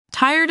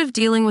Tired of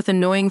dealing with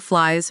annoying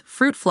flies,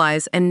 fruit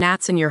flies, and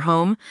gnats in your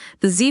home?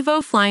 The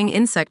Zevo Flying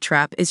Insect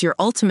Trap is your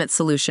ultimate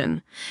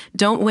solution.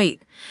 Don't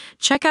wait.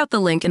 Check out the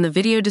link in the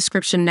video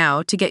description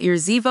now to get your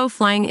Zevo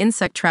Flying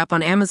Insect Trap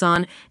on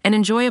Amazon and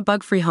enjoy a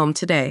bug-free home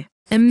today.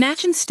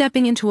 Imagine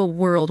stepping into a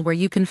world where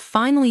you can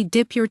finally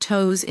dip your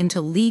toes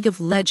into League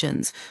of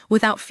Legends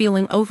without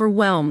feeling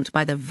overwhelmed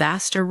by the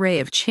vast array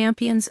of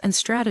champions and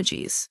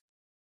strategies.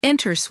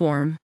 Enter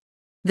Swarm,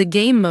 the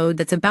game mode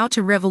that's about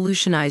to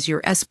revolutionize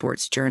your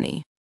esports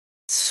journey.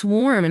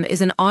 Swarm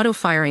is an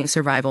auto-firing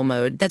survival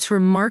mode that's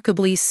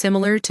remarkably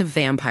similar to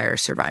Vampire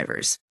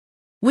Survivors,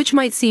 which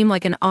might seem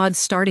like an odd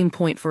starting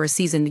point for a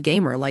seasoned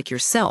gamer like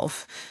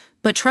yourself,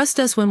 but trust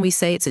us when we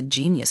say it's a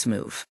genius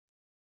move.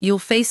 You'll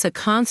face a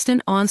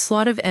constant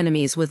onslaught of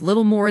enemies with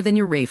little more than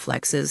your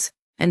reflexes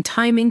and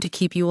timing to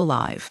keep you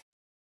alive.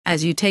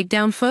 As you take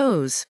down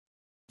foes,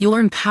 you'll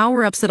earn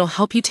power-ups that'll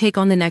help you take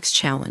on the next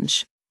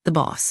challenge, the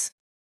boss.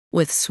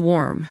 With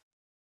Swarm,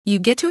 you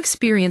get to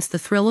experience the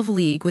thrill of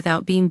League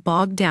without being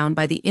bogged down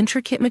by the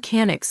intricate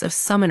mechanics of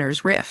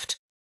Summoner's Rift.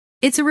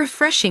 It's a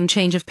refreshing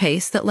change of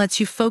pace that lets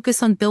you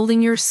focus on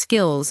building your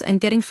skills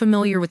and getting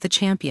familiar with the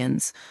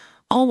champions,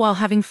 all while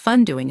having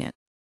fun doing it.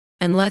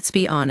 And let's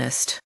be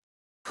honest,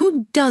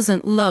 who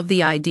doesn't love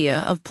the idea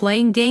of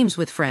playing games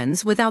with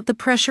friends without the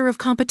pressure of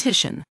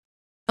competition?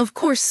 Of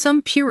course,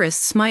 some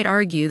purists might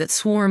argue that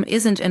Swarm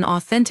isn't an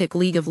authentic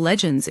League of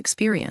Legends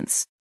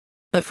experience.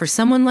 But for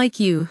someone like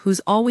you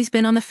who's always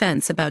been on the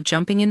fence about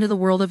jumping into the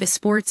world of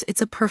esports,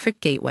 it's a perfect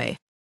gateway.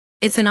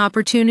 It's an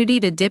opportunity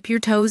to dip your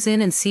toes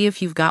in and see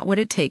if you've got what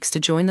it takes to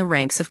join the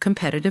ranks of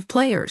competitive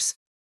players.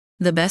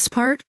 The best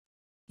part?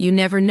 You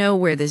never know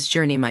where this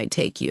journey might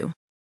take you.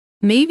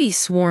 Maybe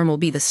Swarm will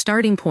be the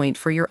starting point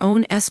for your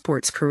own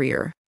esports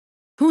career.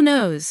 Who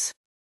knows?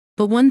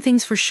 But one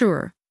thing's for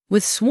sure,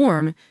 with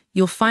Swarm,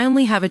 you'll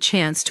finally have a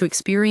chance to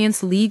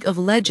experience League of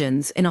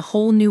Legends in a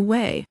whole new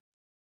way.